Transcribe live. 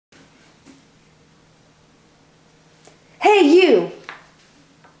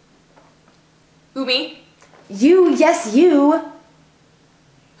me? You, yes, you.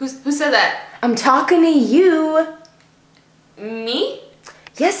 Who said that? I'm talking to you. Me?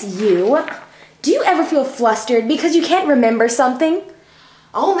 Yes, you. Do you ever feel flustered because you can't remember something?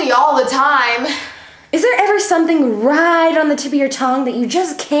 Only all the time. Is there ever something right on the tip of your tongue that you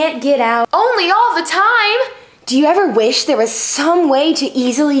just can't get out? Only all the time. Do you ever wish there was some way to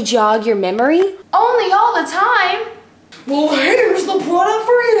easily jog your memory? Only all the time. Well, here's the product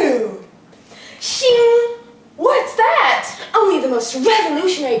for you. Shing! What's that? Only the most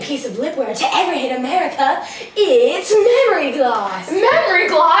revolutionary piece of lipwear to ever hit America. It's memory gloss. Memory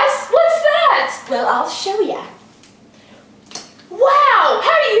gloss? What's that? Well, I'll show ya. Wow,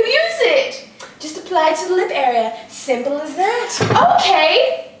 how do you use it? Just apply it to the lip area. Simple as that.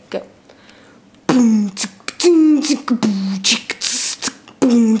 Okay. Go.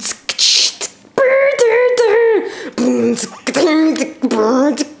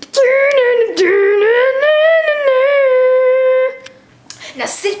 Now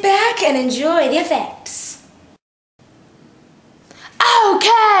sit back and enjoy the effects.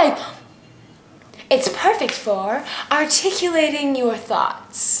 Okay! It's perfect for articulating your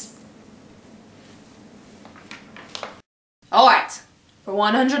thoughts. Alright, for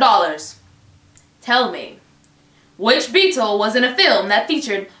 $100, tell me, which Beatle was in a film that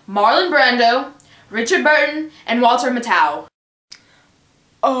featured Marlon Brando, Richard Burton, and Walter Matthau?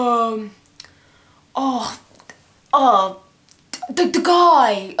 The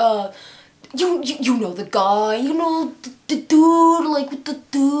guy, you know the guy, you know the dude, like with the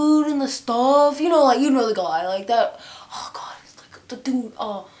dude and the stuff, you know the guy, like that. Oh God, it's like the dude.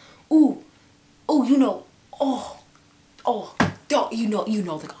 You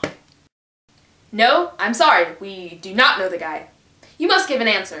know the guy. No, I'm sorry, we do not know the guy. You must give an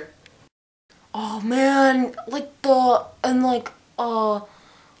answer. Oh man,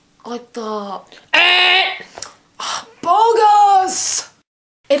 bogus!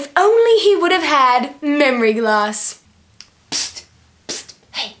 If only he would have had memory gloss. Psst, psst,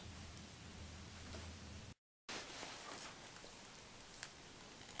 hey.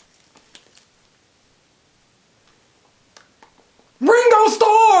 Ringo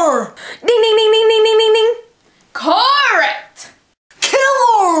Starr! Ding ding ding ding ding ding ding ding. Correct!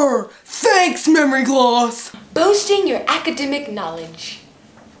 Killer! Thanks, Memory Gloss. Boasting your academic knowledge.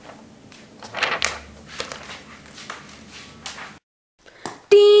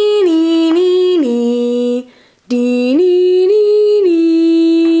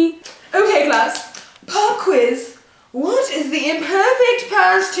 Okay, class. Pop quiz. What is the imperfect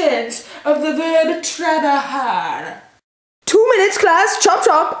past tense of the verb trabajar? 2 minutes, class. Chop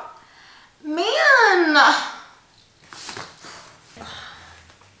chop. Man!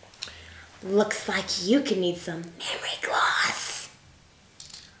 Looks like you can need some memory gloss.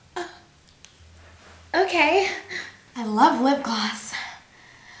 Okay. I love lip gloss.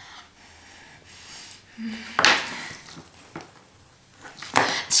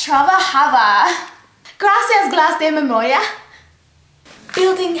 Trabajaba. Gracias, glass de memoria.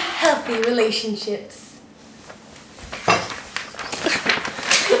 Building healthy relationships.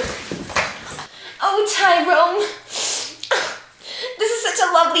 Oh, Tyrone. This is such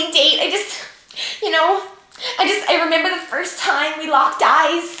a lovely date. I remember the first time we locked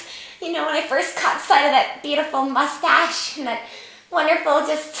eyes. You know, when I first caught sight of that beautiful mustache and that wonderful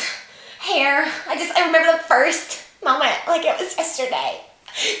just hair. I remember the first moment like it was yesterday.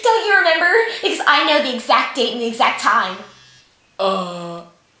 Don't you remember? Because I know the exact date and the exact time.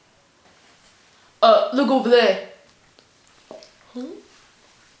 Look over there. Huh?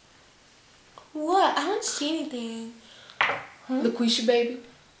 What? I don't see anything. LaQuisha, baby.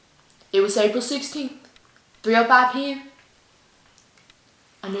 It was April 16th, 3:05 p.m.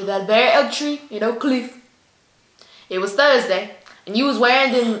 under that very oak tree in Oak Cliff. It was Thursday, and you was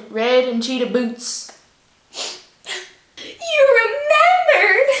wearing them red and cheetah boots. You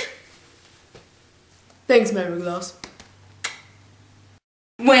remembered! Thanks, Memory Gloss.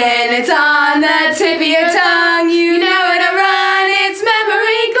 When it's on the tip of your tongue, you know it'll run, it's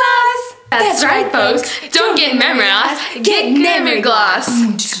memory gloss. That's right, folks. Don't get memory gloss, get memory gloss.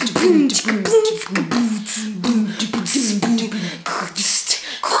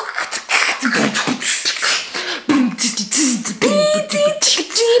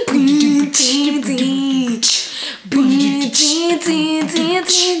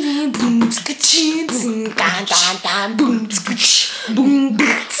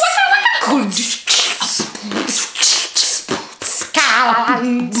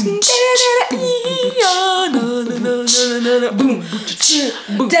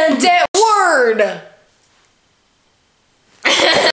 That word.